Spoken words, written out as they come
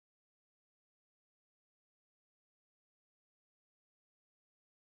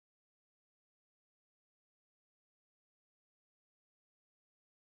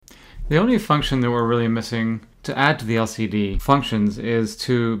The only function that we're really missing to add to the LCD functions is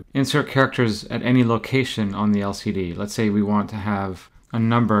to insert characters at any location on the LCD. Let's say we want to have a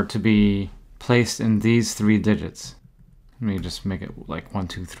number to be placed in these 3 digits. Let me just make it like 1,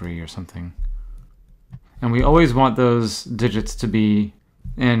 2, 3 or something. And we always want those digits to be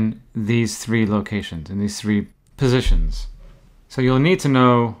in these 3 locations, in these 3 positions. So you'll need to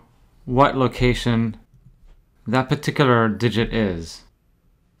know what location that particular digit is.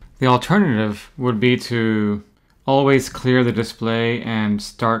 The alternative would be to always clear the display and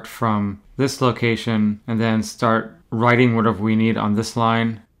start from this location and then start writing whatever we need on this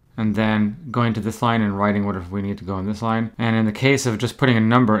line, and then going to this line and writing whatever we need to go on this line. And in the case of just putting a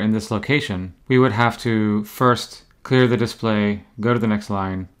number in this location, we would have to first clear the display, go to the next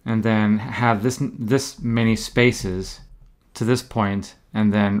line, and then have this many spaces to this point,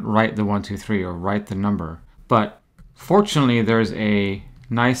 and then write the 1, 2, 3, or write the number. But fortunately, there's a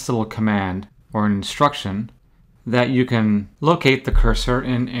nice little command or an instruction that you can locate the cursor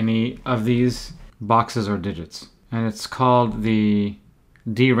in any of these boxes or digits. And it's called the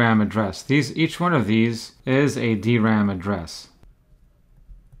DRAM address. Each one of these is a DRAM address.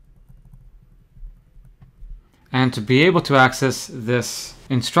 And to be able to access this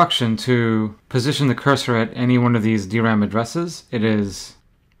instruction to position the cursor at any one of these DRAM addresses, it is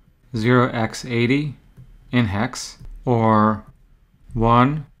 0x80 in hex, or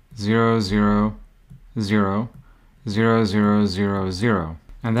 10000000,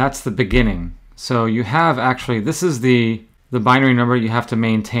 and that's the beginning. So you have actually, this is the binary number you have to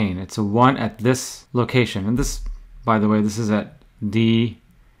maintain. It's a 1 at this location, and this, by the way, this is at D0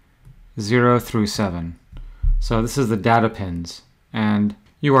 through 7. So this is the data pins, and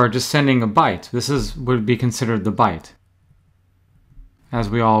you are just sending a byte. This would be considered the byte, as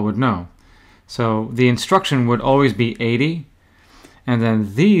we all would know. So the instruction would always be 80, and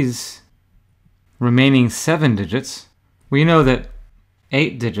then these remaining 7 digits, we know that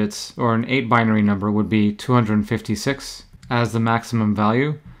 8 digits, or an 8 binary number, would be 256 as the maximum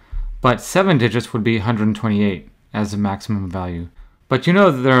value, but 7 digits would be 128 as the maximum value. But you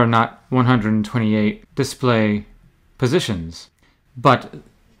know that there are not 128 display positions. But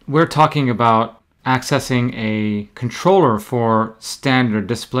we're talking about accessing a controller for standard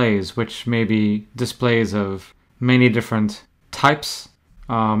displays, which may be displays of many different types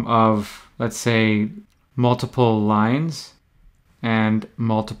of, let's say, multiple lines and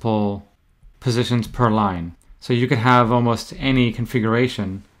multiple positions per line. So you could have almost any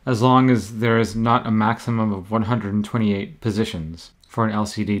configuration as long as there is not a maximum of 128 positions for an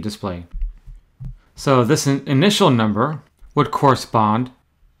LCD display. So this initial number would correspond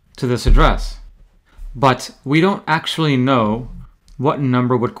to this address. But we don't actually know what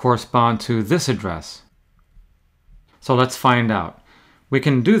number would correspond to this address. So let's find out. We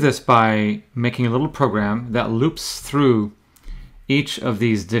can do this by making a little program that loops through each of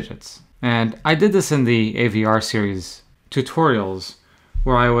these digits. And I did this in the AVR series tutorials,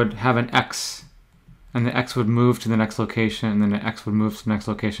 where I would have an X, and the X would move to the next location, and then the X would move to the next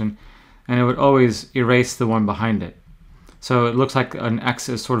location, and it would always erase the one behind it. So it looks like an X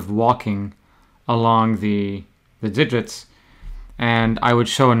is sort of walking along the digits, and I would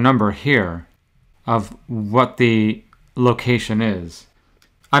show a number here of what the location is.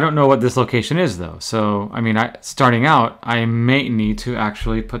 I don't know what this location is though, so I mean, starting out, I may need to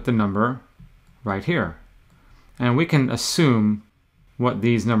actually put the number right here. And we can assume what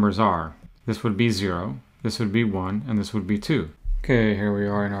these numbers are. This would be 0, this would be 1, and this would be 2. Okay, here we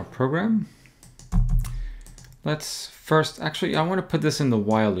are in our program. Let's first, actually, I want to put this in the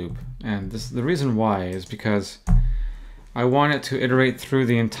while loop. And the reason why is because I want it to iterate through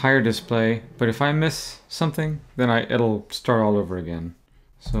the entire display, but if I miss something, then it'll start all over again.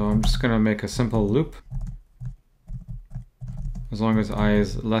 So I'm just going to make a simple loop. As long as I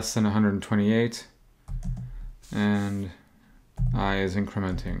is less than 128 and I is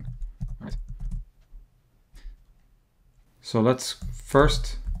incrementing. Right. So let's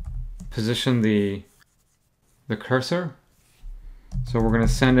first position the cursor. So we're going to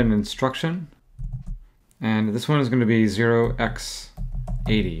send an instruction, and this one is going to be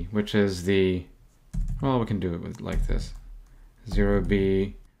 0x80, which is the, well, we can do it with like this.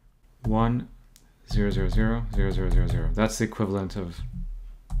 0B1 000 0000. That's the equivalent of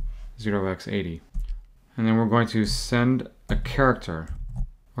 0x80. And then we're going to send a character,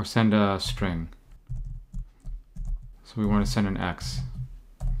 or send a string. So we want to send an X.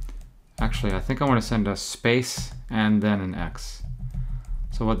 Actually, I think I want to send a space and then an X.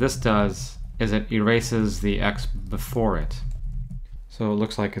 So what this does is it erases the X before it. So it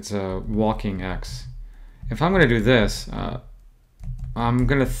looks like it's a walking X. If I'm going to do this, I'm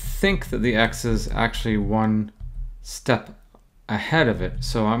going to think that the X is actually one step ahead of it.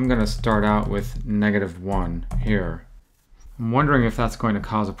 So I'm going to start out with -1 here. I'm wondering if that's going to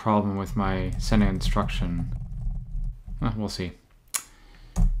cause a problem with my sending instruction. We'll see.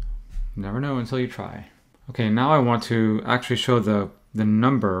 Never know until you try. Okay, now I want to actually show the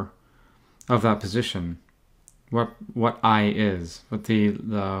number of that position. What I is, what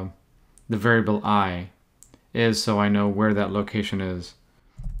the variable I is, so I know where that location is.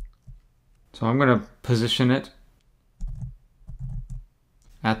 So I'm going to position it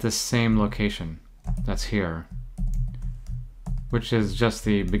at the same location that's here, which is just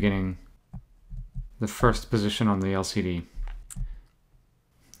the beginning, the first position on the LCD.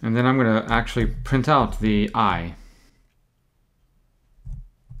 And then I'm going to actually print out the I.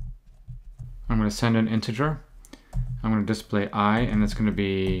 I'm going to send an integer. I'm going to display I, and it's going to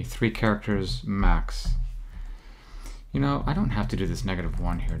be 3 characters max. You know, I don't have to do this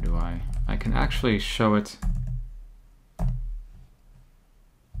 -1 here, do I? I can actually show it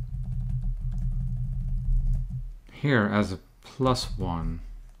here as a +1.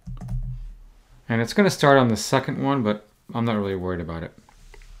 And it's going to start on the second one, but I'm not really worried about it,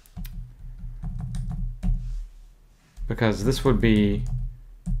 because this would be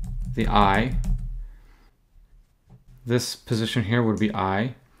the I, this position here would be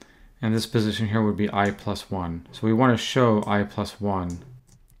I, and this position here would be I +1. So we want to show I +1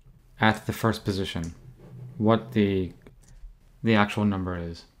 at the first position, what the actual number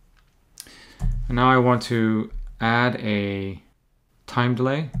is. And now I want to add a time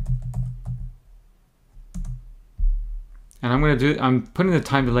delay. And I'm putting the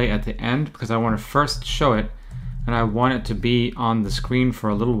time delay at the end because I want to first show it, and I want it to be on the screen for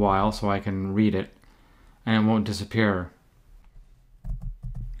a little while so I can read it and it won't disappear.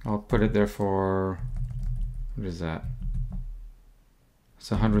 I'll put it there for, what is that?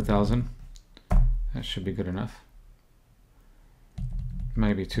 It's 100,000. That should be good enough.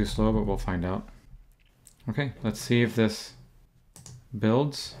 Might be too slow, but we'll find out. Okay, let's see if this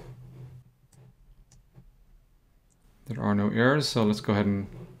builds. There are no errors, so let's go ahead and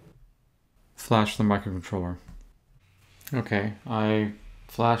flash the microcontroller. Okay, I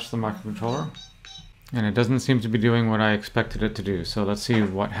flashed the microcontroller, and it doesn't seem to be doing what I expected it to do, so let's see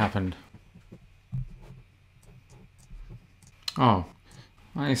what happened. Oh,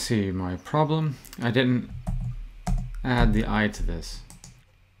 I see my problem. I didn't add the I to this.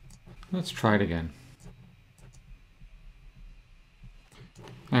 Let's try it again.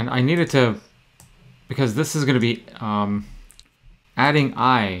 And I needed to, because this is going to be adding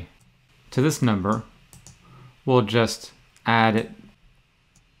I to this number, we'll just add it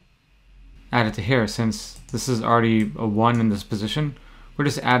to here. Since this is already a 1 in this position, we're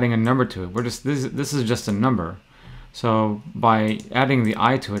just adding a number to it. This is just a number. So by adding the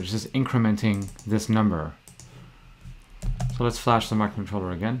I to it, it's just incrementing this number. So let's flash the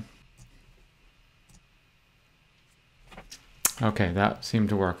microcontroller again. Okay, that seemed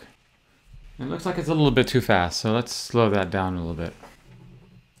to work. It looks like it's a little bit too fast, so let's slow that down a little bit.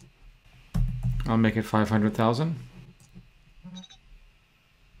 I'll make it 500,000.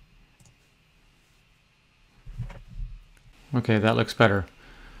 Okay, that looks better.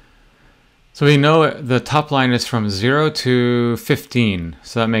 So we know the top line is from 0 to 15,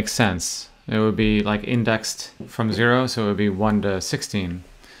 so that makes sense. It would be like indexed from 0, so it would be 1 to 16.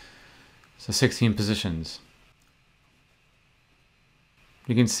 So 16 positions.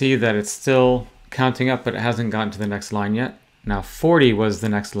 You can see that it's still counting up, but it hasn't gotten to the next line yet. Now 40 was the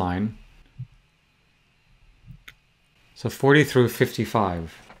next line. So 40 through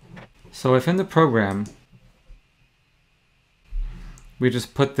 55. So if in the program we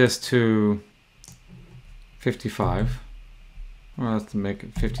just put this to 55, well, let's make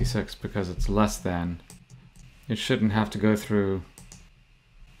it 56 because it's less than. It shouldn't have to go through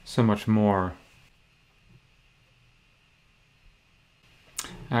so much more.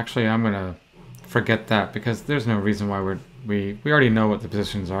 Actually, I'm going to forget that because there's no reason why we already know what the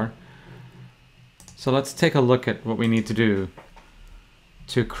positions are. So let's take a look at what we need to do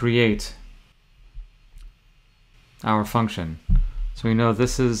to create our function. So we know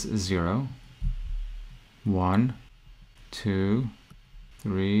this is 0, 1, 2,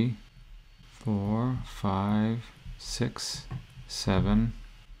 3, 4, 5, 6, 7,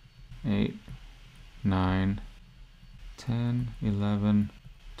 8, 9, 10, 11,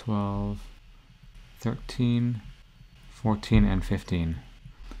 12, 13, 14, and 15.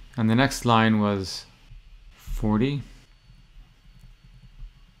 And the next line was 40.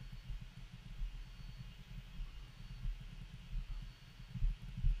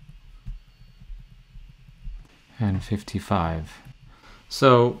 And 55.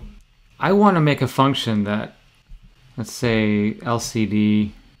 So I want to make a function that, let's say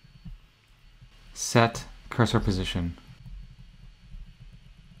LCD set cursor position.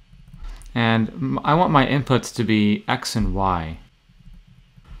 And I want my inputs to be X and Y.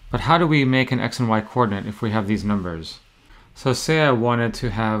 But how do we make an X and Y coordinate if we have these numbers? So say I wanted to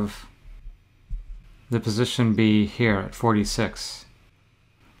have the position be here at 46.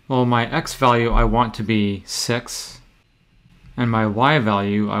 Well, my X value I want to be 6, and my Y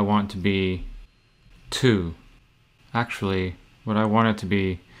value I want to be 2. Actually, what I want it to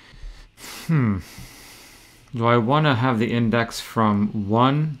be, do I want to have the index from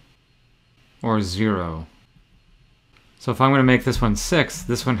 1 or 0? So if I'm going to make this one 6,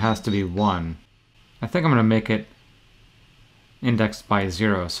 this one has to be 1. I think I'm going to make it indexed by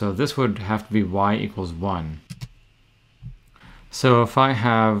 0, so this would have to be Y equals 1. So if I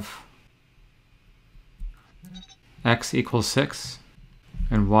have X equals 6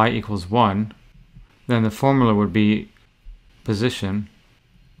 and Y equals 1, then the formula would be position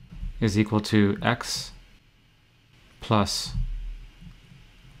is equal to X plus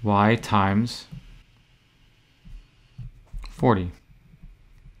Y times 40.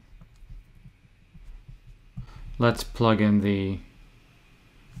 Let's plug in the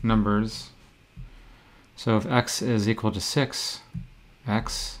numbers. So if X is equal to 6,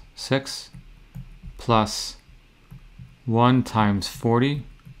 X 6 plus 1 times 40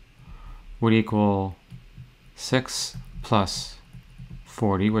 would equal 6 plus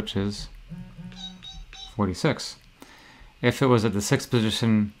 40, which is 46. If it was at the 6th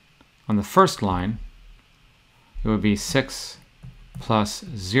position on the first line, it would be 6 plus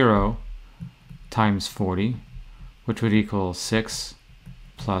 0 times 40, which would equal 6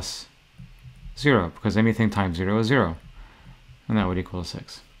 plus 0, because anything times 0 is 0, and that would equal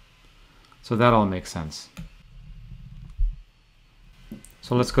 6. So that all makes sense.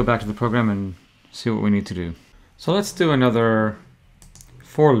 So let's go back to the program and see what we need to do. So let's do another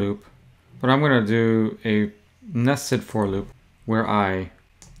for loop, but I'm going to do a nested for loop where I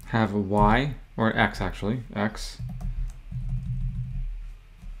have a Y, or X actually, X,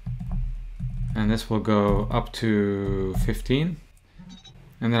 and this will go up to 15,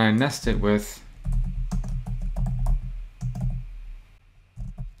 and then I nest it with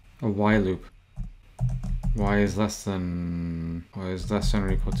a Y loop. Y is less than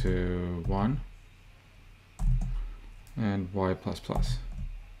or equal to 1, and Y plus plus.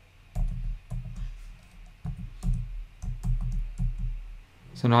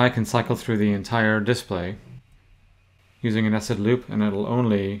 So now I can cycle through the entire display using a nested loop, and it'll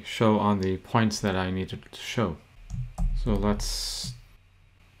only show on the points that I need it to show. So let's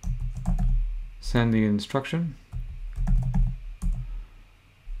send the instruction.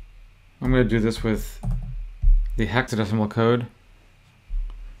 I'm going to do this with the hexadecimal code,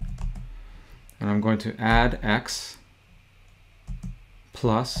 and I'm going to add X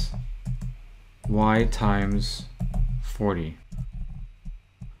plus Y times 40.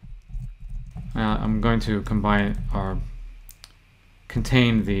 I'm going to combine or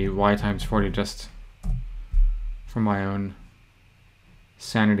contain the Y times 40 just for my own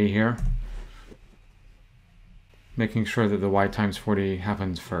sanity here, making sure that the Y times 40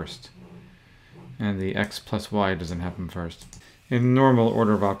 happens first and the X plus Y doesn't happen first. In normal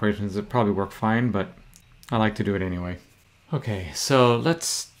order of operations it probably work fine, but I like to do it anyway. Okay, so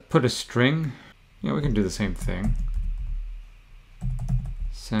let's put a string. Yeah, we can do the same thing.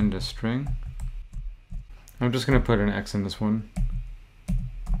 Send a string. I'm just going to put an X in this one,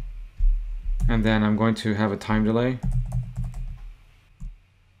 and then I'm going to have a time delay.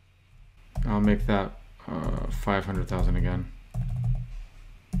 I'll make that 500,000 again.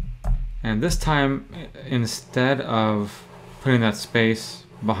 And this time, instead of putting that space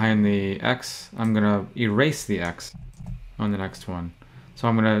behind the X, I'm going to erase the X on the next one. So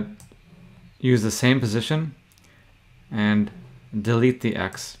I'm going to use the same position and delete the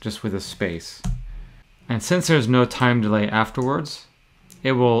X just with a space. And since there's no time delay afterwards,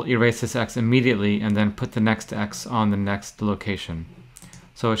 it will erase this X immediately and then put the next X on the next location.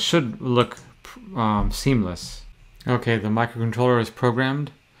 So it should look seamless. Okay, the microcontroller is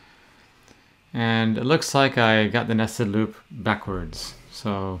programmed, and it looks like I got the nested loop backwards.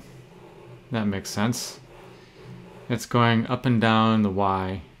 So that makes sense. It's going up and down the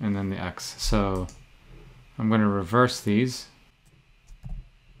Y and then the X. So I'm going to reverse these.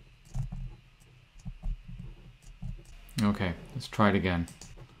 Okay, let's try it again.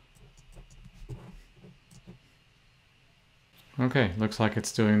 Okay, looks like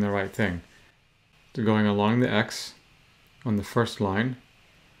it's doing the right thing. It's going along the X on the first line,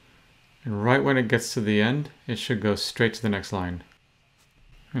 and right when it gets to the end, it should go straight to the next line.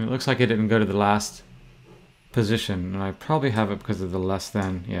 And it looks like it didn't go to the last position, and I probably have it because of the less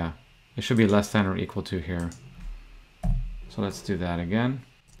than. Yeah, it should be less than or equal to here. So let's do that again.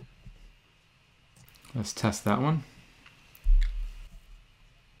 Let's test that one.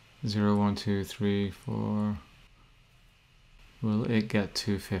 0, 1, 2, 3, 4. Will it get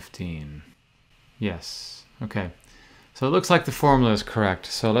to 15? Yes. Okay. So it looks like the formula is correct.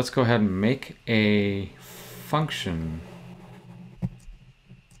 So let's go ahead and make a function.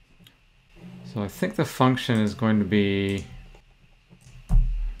 So I think the function is going to be,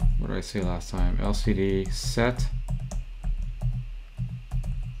 what did I say last time? LCD set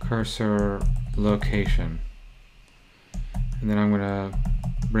cursor location. And then I'm going to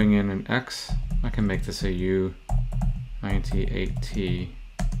bring in an X. I can make this a U, int 8T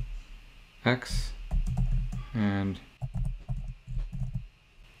X, and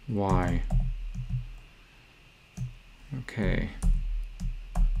Y. Okay.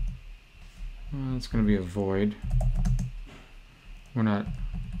 Well, it's going to be a void. We're not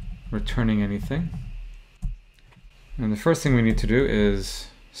returning anything. And the first thing we need to do is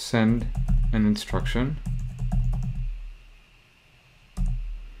send an instruction.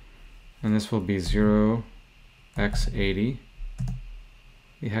 And this will be 0x80,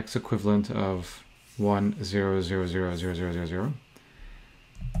 the hex equivalent of 10000000,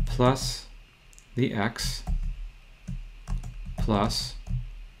 plus the x plus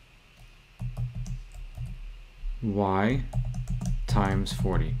y times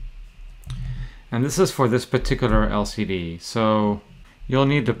 40. And this is for this particular LCD, so you'll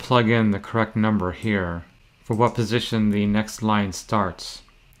need to plug in the correct number here for what position the next line starts.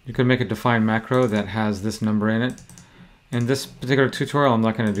 You could make a define macro that has this number in it. In this particular tutorial, I'm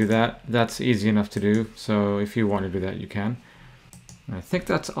not going to do that. That's easy enough to do, so if you want to do that, you can. And I think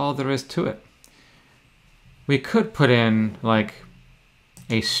that's all there is to it. We could put in like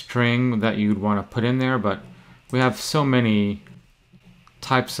a string that you'd want to put in there, but we have so many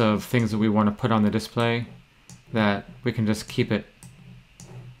types of things that we want to put on the display that we can just keep it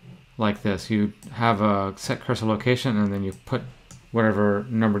like this. You have a set cursor location and then you put whatever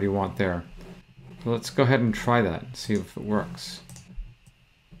number you want there. So let's go ahead and try that and see if it works.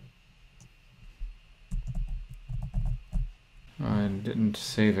 I didn't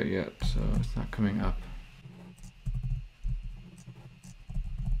save it yet, so it's not coming up.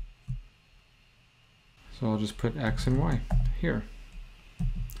 So I'll just put X and Y here.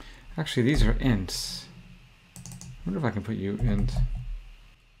 Actually, these are ints. I wonder if I can put you int.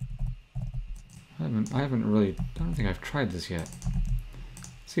 I don't think I've tried this yet.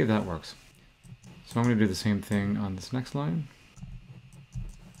 See if that works. So I'm going to do the same thing on this next line.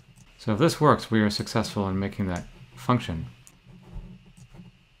 So if this works, we are successful in making that function.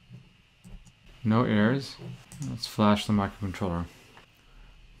 No errors. Let's flash the microcontroller.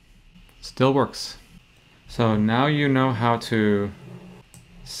 Still works. So now you know how to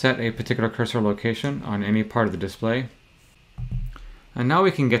set a particular cursor location on any part of the display. And now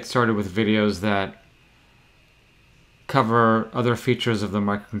we can get started with videos that cover other features of the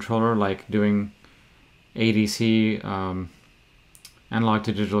microcontroller, like doing ADC, analog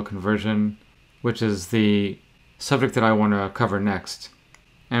to digital conversion, which is the subject that I want to cover next.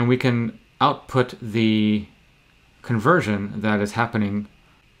 And we can output the conversion that is happening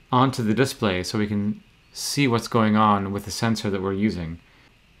onto the display so we can see what's going on with the sensor that we're using.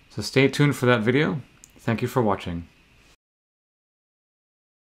 So stay tuned for that video. Thank you for watching.